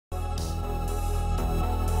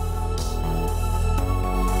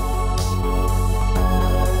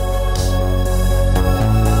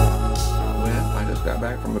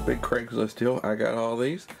big Craigslist deal. I got all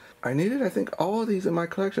these. I needed, I think, all of these in my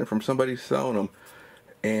collection from somebody selling them.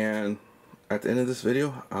 And at the end of this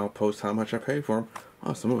video, I'll post how much I paid for them.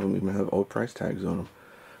 Oh, some of them even have old price tags on them.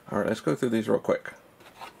 Alright, let's go through these real quick.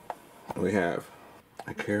 We have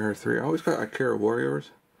Akira 3. I always got Akira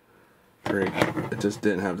Warriors 3. It just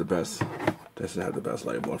didn't have the best,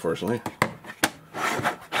 label, unfortunately.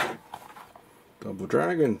 Double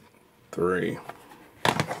Dragon 3.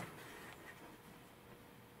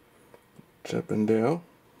 Chip and Dale.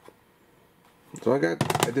 So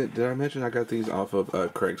did I mention I got these off of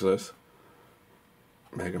Craigslist?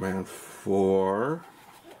 Mega Man 4.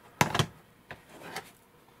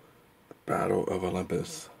 Battle of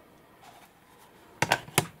Olympus.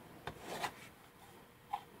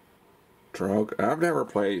 Drug. I've never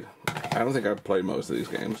played. I don't think I've played most of these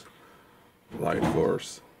games. Light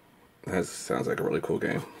Force. That sounds like a really cool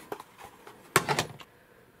game.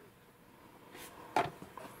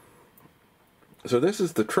 So this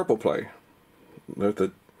is the triple play with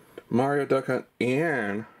the Mario Duck Hunt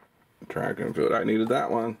and Dragon Food. I needed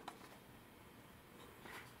that one.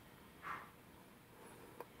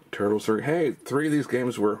 Turtles 3. Hey, 3 of these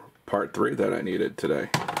games were part 3 that I needed today.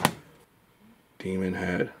 Demon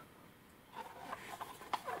Head.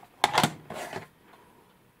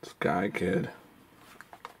 Sky Kid.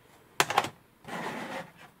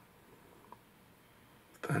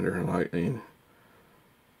 Thunder and Lightning.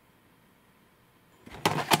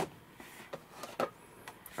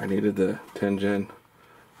 I needed the 10-gen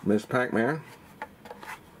Miss Pac-Man.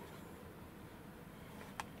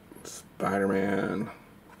 Spider-Man.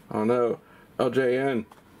 Oh no, LJN.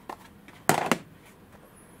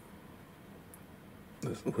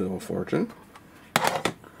 This Wheel of Fortune.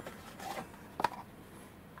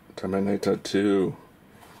 Terminator 2.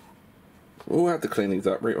 We'll have to clean these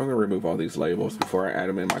up. We're going to remove all these labels before I add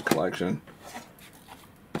them in my collection.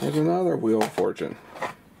 There's another Wheel of Fortune.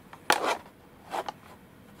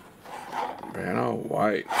 Vanna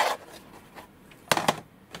White.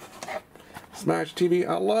 Smash TV.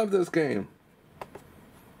 I love this game.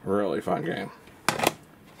 Really fun game.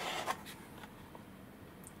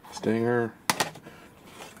 Stinger.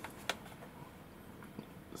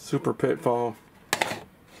 Super Pitfall.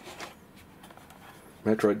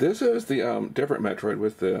 Metroid. This is the different Metroid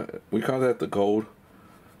with the, we call that the gold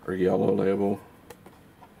or yellow label.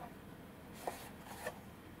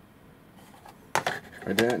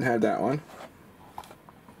 I didn't have that one.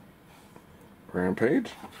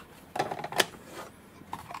 Rampage.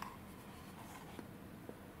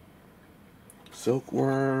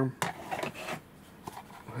 Silkworm.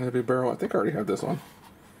 Heavy Barrel. I think I already have this one.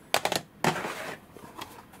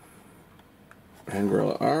 And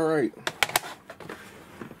Gorilla. Alright.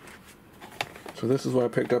 So this is what I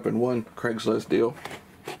picked up in one Craigslist deal.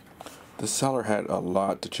 The seller had a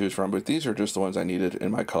lot to choose from, but these are just the ones I needed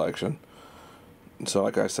in my collection. So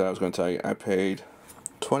like I said, I was going to tell you, I paid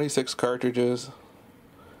 26 cartridges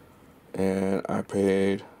and I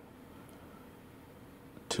paid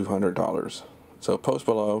 $200. So post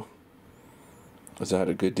below, is that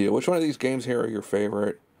a good deal? Which one of these games here are your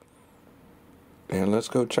favorite? And let's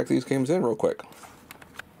go check these games in real quick.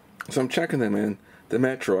 So I'm checking them in. The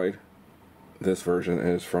Metroid, this version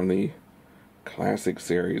is from the classic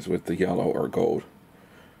series with the yellow or gold.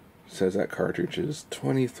 It says that cartridge is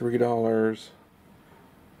 $23.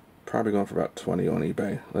 Probably going for about $20 on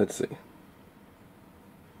eBay. Let's see.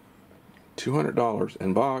 $200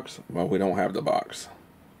 in box. Well, we don't have the box.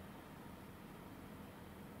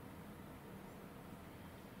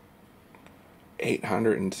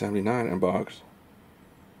 $879 in box.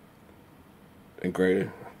 And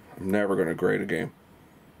graded. I'm never going to grade a game.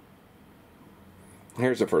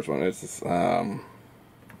 Here's the first one. It's about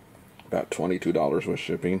 $22 with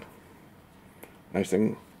shipping. Nice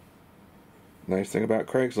thing about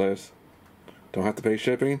Craigslist, don't have to pay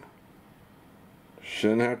shipping.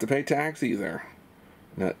 Shouldn't have to pay tax either.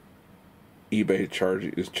 Not eBay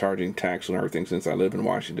is charging tax on everything since I live in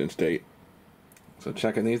Washington State. So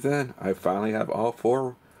checking these in, I finally have all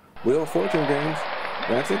 4 Wheel of Fortune games.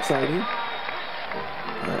 That's exciting.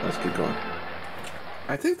 Alright, let's keep going.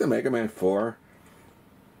 I think the Mega Man 4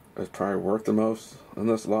 is probably worth the most in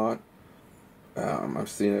this lot. I've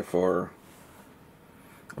seen it for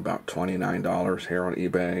about $29 here on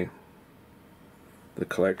eBay. The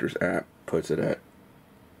collector's app puts it at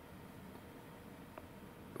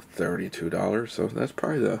 $32, so that's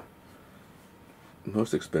probably the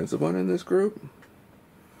most expensive one in this group.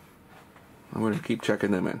 I'm going to keep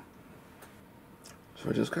checking them in. So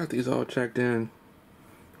I just got these all checked in.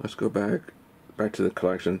 Let's go back to the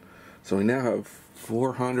collection. So we now have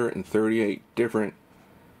 438 different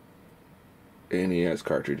NES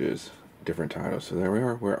cartridges, different titles. So there we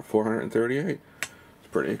are. We're at 438.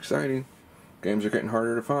 It's pretty exciting. Games are getting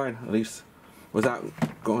harder to find, at least without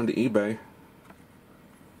going to eBay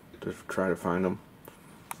to try to find them.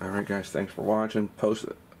 Alright guys, thanks for watching. Post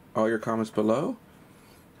all your comments below.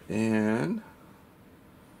 And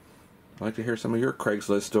I'd like to hear some of your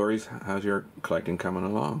Craigslist stories. How's your collecting coming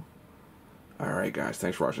along? Alright guys,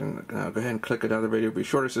 thanks for watching. Go ahead and click another video. Be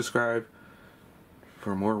sure to subscribe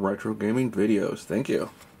for more retro gaming videos. Thank you.